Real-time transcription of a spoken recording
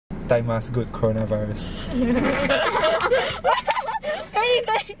Taimas good coronavirus.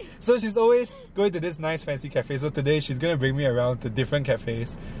 So she's always going to this nice fancy cafe. So today she's gonna bring me around to different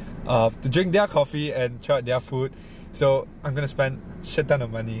cafes to drink their coffee and try out their food. So I'm gonna spend shit ton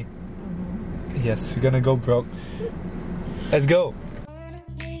of money. Yes, we're gonna go broke. Let's go!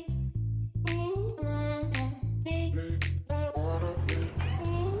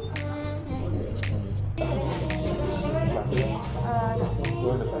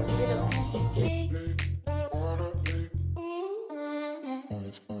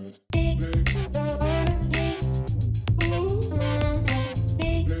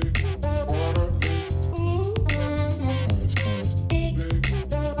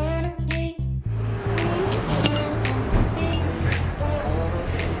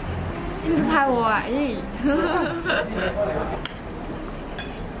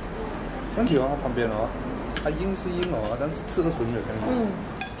问题哦，旁边哦，它阴是阴哦，但是吃的纯的感觉。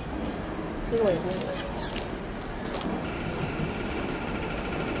这个我也是。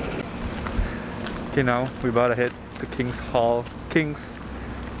Okay, now we about to head to King's Hall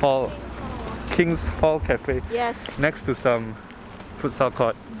Cafe. Yes. Next to some futsal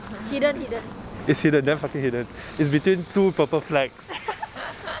court. Hidden. It's hidden, damn fucking hidden. It's between two purple flags.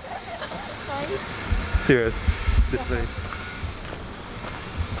 Serious, this place.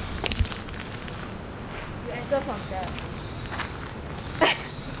 You enter from there.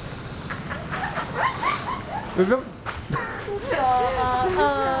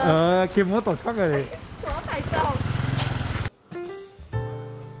 見唔到度出嘅你。我睇到。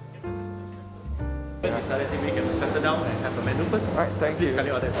Decided to make it settle down and have a menu first. Alright, thank you. Please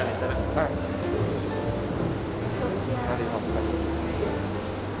kindly order later. Alright.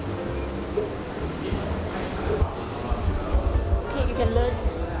 Okay, you can learn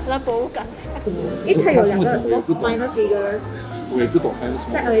保護緊。誒，它有兩個什麼 minor figures。我也不懂还有什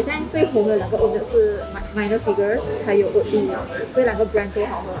么。在现在最红的两个 owner 是 minor figures， 还有 Oatly， 这两个 brand 都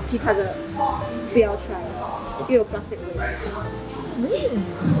好喝，其他的不要 try， 又有 plastic 味。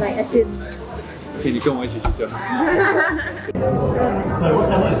like as in。可以，你跟我一起去这样。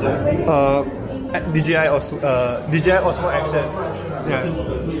DJI Osmo Action. Yeah.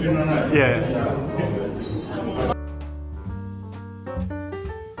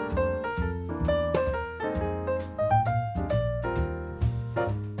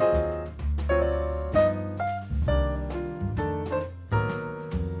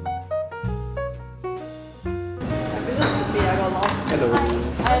 Hello.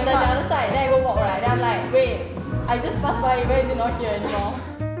 I'm on the other side, then I go walk right, then I'm like, wait, I just passed by, why is it not here anymore?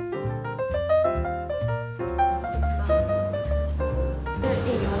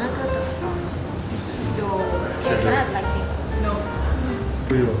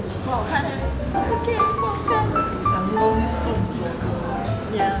 No. 不好看 OK， 不好看。想说是凤梨。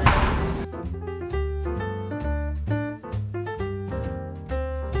Yeah.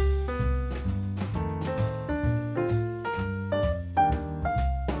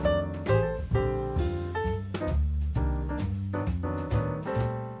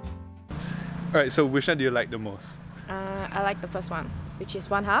 Alright, so which one do you like the most? I like the first one, which is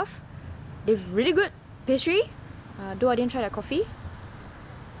one half. They've really good pastry. Though I didn't try their coffee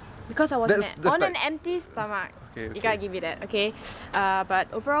because I was on an empty stomach. Okay. You gotta give me that, okay?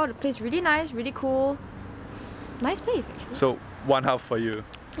 But overall, the place really nice, really cool. Nice place, actually. So one half for you.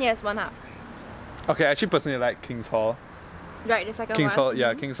 Yes, one half. Okay, I actually personally like King's Hall. Right, the second King's one. Hall,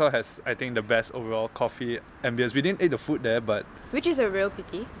 yeah, King's Hall has, I think, the best overall coffee ambience. We didn't eat the food there, but Which is a real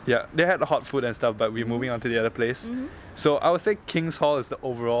pity. yeah, they had hot food and stuff, but we're moving on to the other place. So I would say King's Hall is the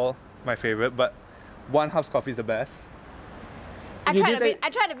overall my favorite, but one half's coffee is the best. I tried a bit. I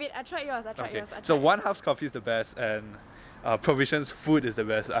tried yours. So one half's coffee is the best, and Provision's food is the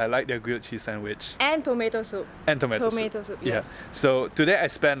best. I like their grilled cheese sandwich. And tomato soup. And tomato soup. Yeah. Yes. So today I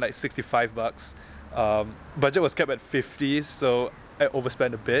spent like 65 bucks. Budget was kept at 50, so I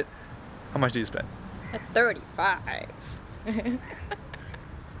overspent a bit. How much did you spend? At 35.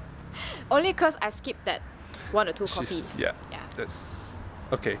 Only because I skipped that one or two coffees. Yeah. That's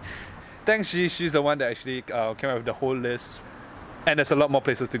okay. Thanks, she's the one that actually came up with the whole list. And there's a lot more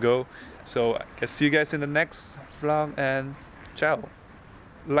places to go. So I guess see you guys in the next vlog, and ciao.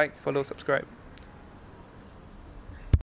 Like, follow, subscribe.